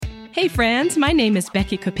Hey friends, my name is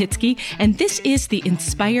Becky Kopitsky, and this is the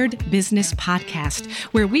Inspired Business Podcast,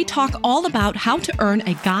 where we talk all about how to earn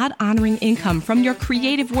a God-honoring income from your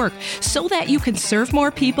creative work so that you can serve more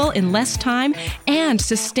people in less time and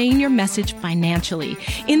sustain your message financially.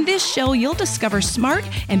 In this show, you'll discover smart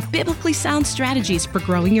and biblically sound strategies for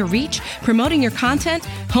growing your reach, promoting your content,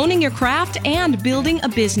 honing your craft, and building a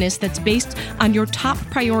business that's based on your top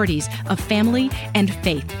priorities of family and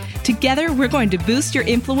faith. Together, we're going to boost your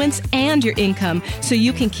influence and your income so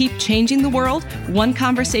you can keep changing the world one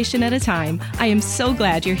conversation at a time. I am so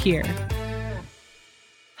glad you're here.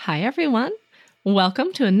 Hi, everyone.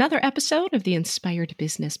 Welcome to another episode of the Inspired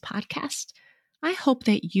Business Podcast. I hope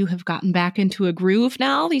that you have gotten back into a groove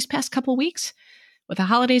now these past couple weeks. With the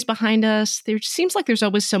holidays behind us, there seems like there's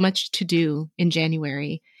always so much to do in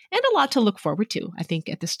January and a lot to look forward to, I think,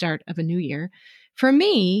 at the start of a new year. For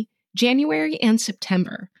me, January and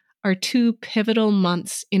September are two pivotal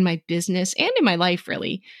months in my business and in my life,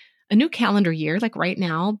 really. A new calendar year, like right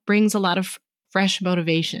now, brings a lot of fresh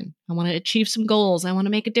motivation. I want to achieve some goals. I want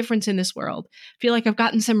to make a difference in this world. I feel like I've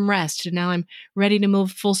gotten some rest and now I'm ready to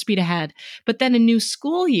move full speed ahead. But then a new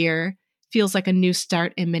school year feels like a new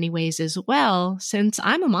start in many ways as well, since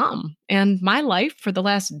I'm a mom and my life for the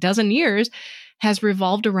last dozen years has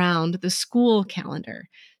revolved around the school calendar.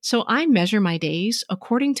 So I measure my days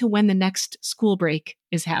according to when the next school break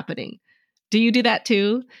is happening. Do you do that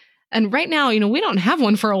too? And right now, we don't have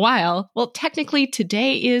one for a while. Well, technically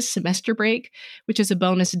today is semester break, which is a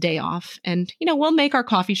bonus day off. And, we'll make our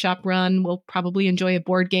coffee shop run. We'll probably enjoy a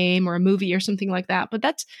board game or a movie or something like that. But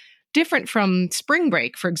that's different from spring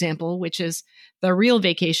break, for example, which is the real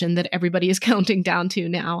vacation that everybody is counting down to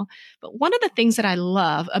now. But one of the things that I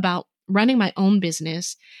love about running my own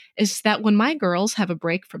business is that when my girls have a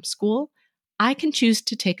break from school, I can choose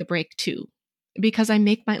to take a break too, because I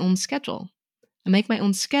make my own schedule. I make my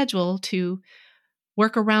own schedule to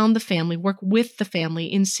work around the family, work with the family,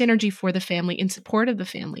 in synergy for the family, in support of the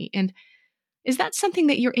family. And is that something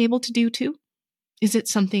that you're able to do too? Is it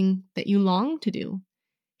something that you long to do?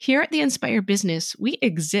 Here at the Inspire Business, we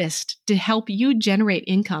exist to help you generate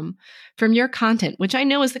income from your content, which I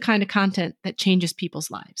know is the kind of content that changes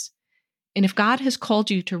people's lives. And if God has called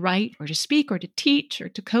you to write or to speak or to teach or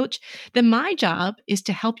to coach, then my job is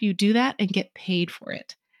to help you do that and get paid for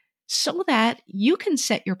it so that you can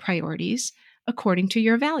set your priorities according to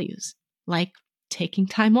your values, like taking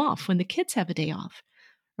time off when the kids have a day off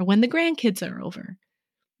or when the grandkids are over,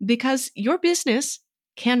 because your business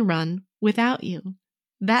can run without you.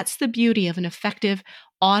 That's the beauty of an effective,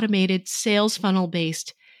 automated, sales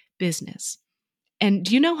funnel-based business. And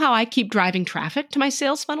do you know how I keep driving traffic to my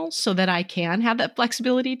sales funnel so that I can have that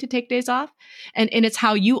flexibility to take days off? And it's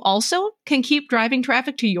how you also can keep driving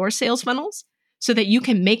traffic to your sales funnels so that you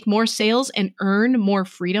can make more sales and earn more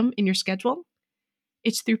freedom in your schedule.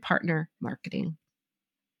 It's through partner marketing.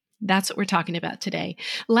 That's what we're talking about today.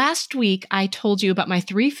 Last week, I told you about my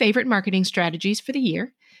 3 favorite marketing strategies for the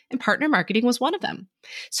year, and partner marketing was one of them.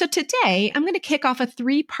 So today, I'm going to kick off a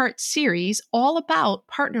 3-part series all about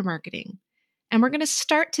partner marketing. And we're going to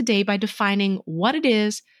start today by defining what it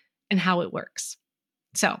is and how it works.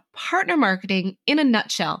 So, partner marketing, in a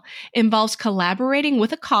nutshell, involves collaborating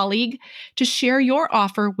with a colleague to share your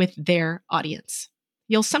offer with their audience.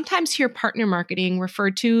 You'll sometimes hear partner marketing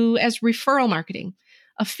referred to as referral marketing,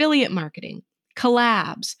 affiliate marketing,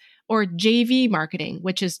 collabs, or JV marketing,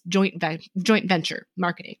 which is joint venture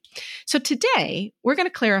marketing. So today, we're going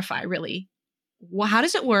to clarify really, how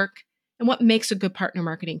does it work and what makes a good partner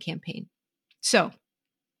marketing campaign? So,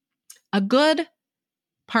 a good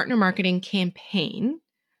partner marketing campaign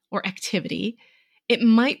or activity, it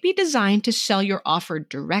might be designed to sell your offer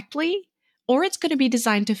directly, or it's going to be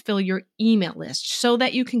designed to fill your email list so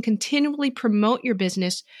that you can continually promote your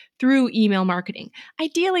business through email marketing.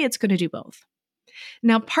 Ideally, it's going to do both.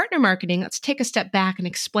 Now, partner marketing, let's take a step back and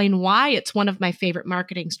explain why it's one of my favorite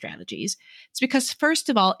marketing strategies. It's because, first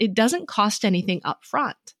of all, it doesn't cost anything up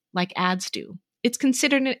front like ads do. It's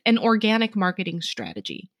considered an organic marketing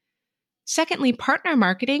strategy. Secondly, partner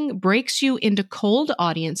marketing breaks you into cold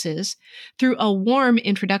audiences through a warm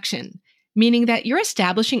introduction, meaning that you're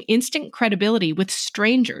establishing instant credibility with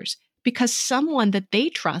strangers because someone that they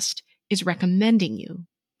trust is recommending you.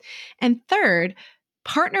 And third,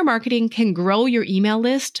 partner marketing can grow your email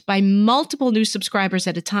list by multiple new subscribers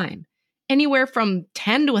at a time, anywhere from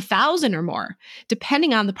 10 to 1,000 or more,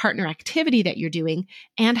 depending on the partner activity that you're doing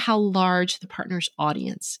and how large the partner's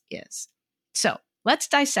audience is. So let's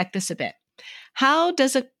dissect this a bit. How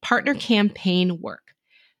does a partner campaign work?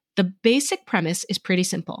 The basic premise is pretty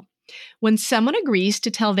simple. When someone agrees to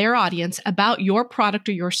tell their audience about your product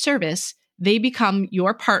or your service, they become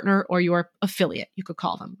your partner or your affiliate, you could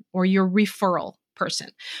call them, or your referral person.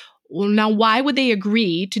 Well, now, why would they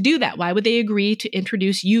agree to do that? Why would they agree to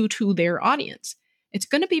introduce you to their audience? It's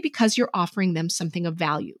going to be because you're offering them something of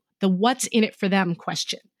value, the what's in it for them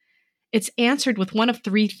question. It's answered with one of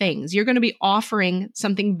three things. You're going to be offering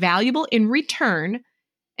something valuable in return,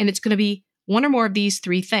 and it's going to be one or more of these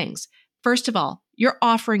three things. First of all, you're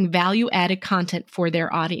offering value-added content for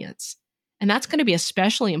their audience. And that's going to be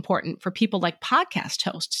especially important for people like podcast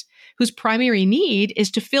hosts, whose primary need is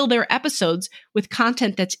to fill their episodes with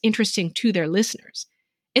content that's interesting to their listeners.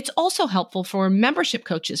 It's also helpful for membership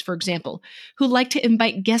coaches, for example, who like to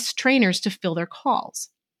invite guest trainers to fill their calls.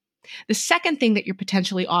 The second thing that you're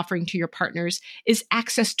potentially offering to your partners is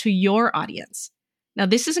access to your audience. Now,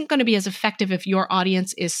 this isn't going to be as effective if your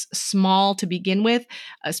audience is small to begin with,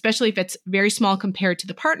 especially if it's very small compared to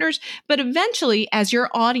the partners. But eventually, as your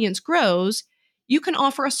audience grows, you can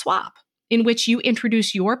offer a swap in which you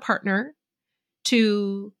introduce your partner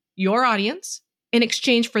to your audience in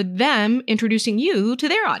exchange for them introducing you to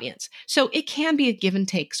their audience. So it can be a give and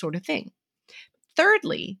take sort of thing.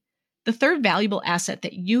 Thirdly, the third valuable asset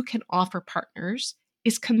that you can offer partners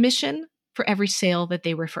is commission for every sale that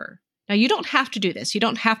they refer. Now, you don't have to do this. You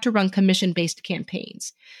don't have to run commission-based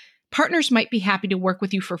campaigns. Partners might be happy to work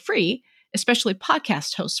with you for free, especially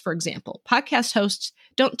podcast hosts, for example. Podcast hosts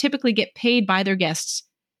don't typically get paid by their guests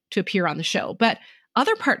to appear on the show, but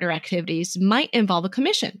other partner activities might involve a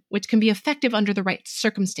commission, which can be effective under the right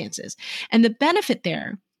circumstances. And the benefit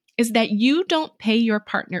there is that you don't pay your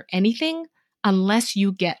partner anything unless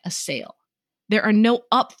you get a sale. There are no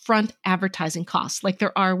upfront advertising costs like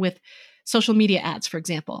there are with social media ads, for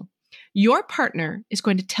example. Your partner is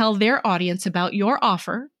going to tell their audience about your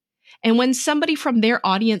offer, and when somebody from their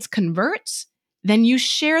audience converts, then you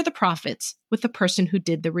share the profits with the person who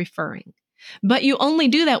did the referring. But you only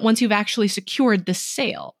do that once you've actually secured the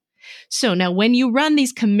sale. So now when you run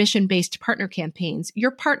these commission-based partner campaigns,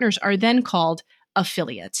 your partners are then called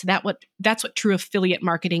affiliates. That's what true affiliate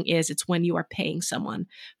marketing is. It's when you are paying someone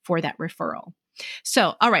for that referral.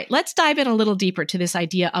 So, all right, let's dive in a little deeper to this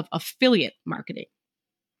idea of affiliate marketing.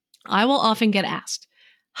 I will often get asked,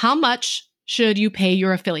 how much should you pay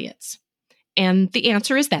your affiliates? And the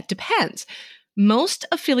answer is that depends. Most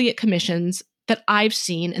affiliate commissions that I've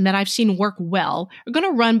seen and that I've seen work well are going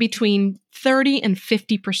to run between 30 and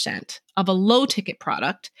 50% of a low ticket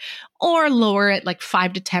product, or lower at like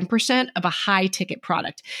 5 to 10% of a high ticket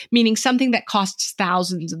product, meaning something that costs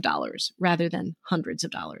thousands of dollars rather than hundreds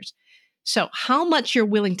of dollars. So how much you're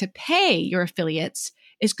willing to pay your affiliates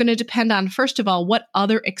is going to depend on, first of all, what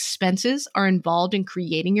other expenses are involved in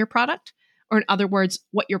creating your product, or in other words,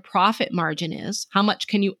 what your profit margin is. How much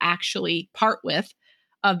can you actually part with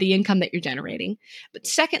of the income that you're generating? But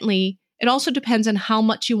secondly, it also depends on how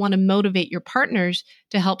much you want to motivate your partners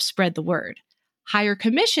to help spread the word. Higher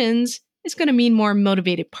commissions is going to mean more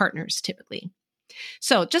motivated partners typically.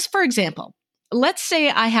 So just for example, let's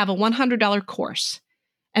say I have a $100 course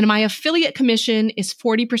and my affiliate commission is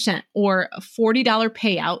 40% or a $40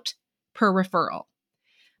 payout per referral.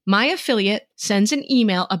 My affiliate sends an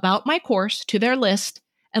email about my course to their list,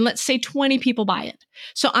 and let's say 20 people buy it.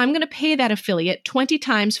 So I'm going to pay that affiliate 20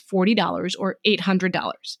 times $40 or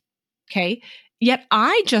 $800. Okay. Yet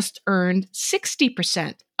I just earned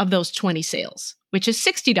 60% of those 20 sales, which is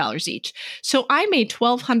 $60 each. So I made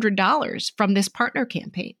 $1,200 from this partner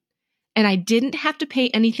campaign, and I didn't have to pay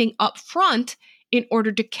anything up front in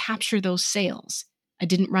order to capture those sales. I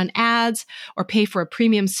didn't run ads or pay for a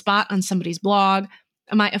premium spot on somebody's blog.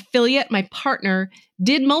 My affiliate, my partner,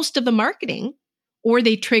 did most of the marketing, or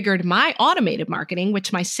they triggered my automated marketing,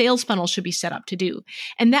 which my sales funnel should be set up to do.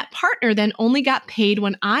 And that partner then only got paid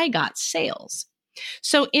when I got sales.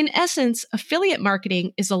 So in essence, affiliate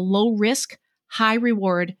marketing is a low risk, high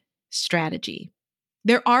reward strategy.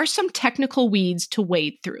 There are some technical weeds to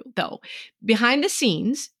wade through, though. Behind the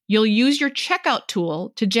scenes, you'll use your checkout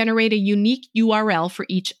tool to generate a unique URL for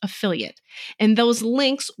each affiliate. And those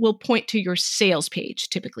links will point to your sales page,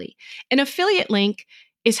 typically. An affiliate link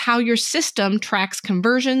is how your system tracks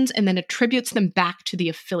conversions and then attributes them back to the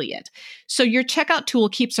affiliate. So your checkout tool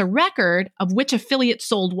keeps a record of which affiliate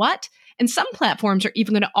sold what, and some platforms are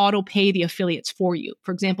even going to auto pay the affiliates for you.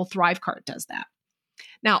 For example, Thrivecart does that.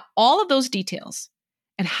 Now, all of those details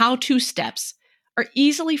and how-to steps are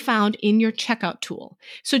easily found in your checkout tool.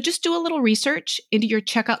 So just do a little research into your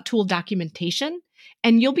checkout tool documentation,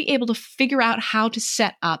 and you'll be able to figure out how to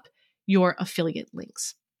set up your affiliate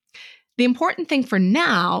links. The important thing for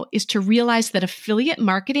now is to realize that affiliate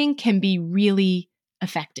marketing can be really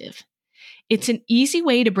effective. It's an easy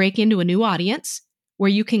way to break into a new audience where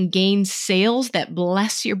you can gain sales that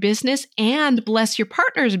bless your business and bless your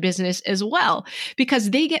partner's business as well, because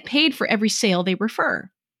they get paid for every sale they refer.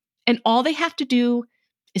 And all they have to do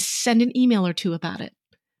is send an email or two about it,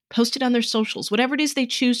 post it on their socials, whatever it is they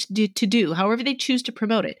choose to do, however they choose to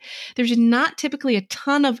promote it. There's not typically a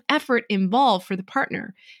ton of effort involved for the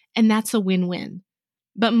partner, and that's a win-win.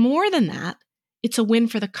 But more than that, it's a win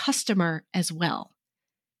for the customer as well.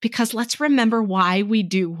 Because let's remember why we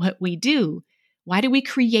do what we do. Why do we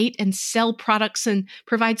create and sell products and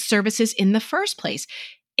provide services in the first place?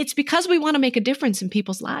 It's because we want to make a difference in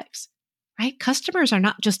people's lives, right? Customers are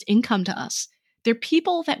not just income to us. They're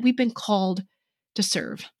people that we've been called to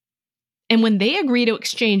serve. And when they agree to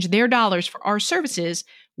exchange their dollars for our services,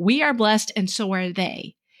 we are blessed and so are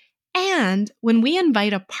they. And when we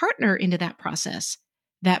invite a partner into that process,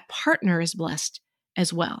 that partner is blessed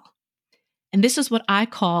as well. And this is what I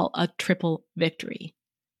call a triple victory.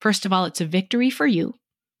 First of all, it's a victory for you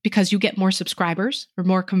because you get more subscribers or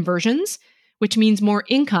more conversions, which means more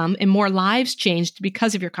income and more lives changed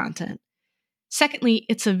because of your content. Secondly,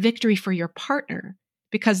 it's a victory for your partner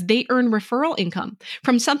because they earn referral income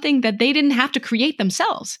from something that they didn't have to create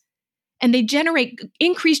themselves. And they generate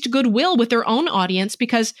increased goodwill with their own audience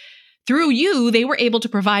because through you, they were able to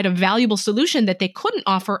provide a valuable solution that they couldn't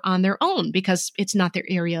offer on their own because it's not their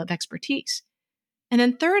area of expertise. And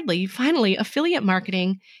then thirdly, finally, affiliate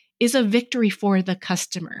marketing is a victory for the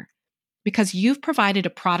customer because you've provided a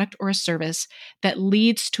product or a service that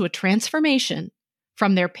leads to a transformation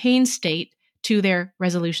from their pain state to their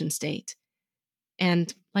resolution state.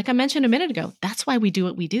 And like I mentioned a minute ago, that's why we do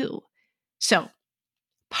what we do. So,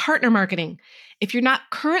 partner marketing. If you're not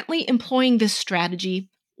currently employing this strategy,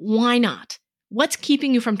 why not? What's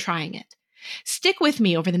keeping you from trying it? Stick with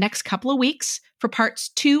me over the next couple of weeks for parts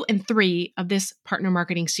 2 and 3 of this partner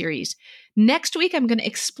marketing series. Next week, I'm going to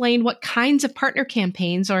explain what kinds of partner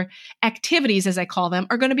campaigns or activities, as I call them,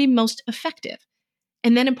 are going to be most effective.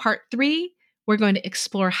 And then in part 3, we're going to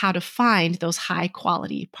explore how to find those high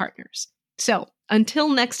quality partners. So until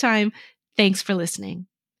next time, thanks for listening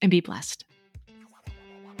and be blessed.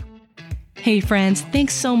 Hey friends,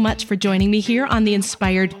 thanks so much for joining me here on the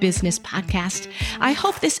Inspired Business Podcast. I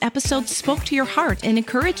hope this episode spoke to your heart and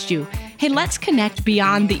encouraged you. Hey, let's connect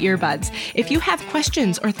beyond the earbuds. If you have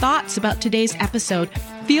questions or thoughts about today's episode,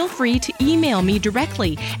 feel free to email me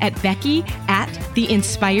directly at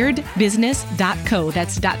becky@theinspiredbusiness.co.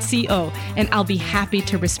 That's .co, and I'll be happy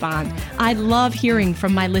to respond. I love hearing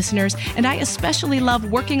from my listeners, and I especially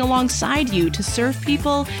love working alongside you to serve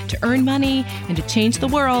people, to earn money, and to change the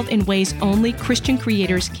world in ways only Christian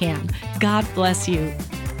creators can. God bless you.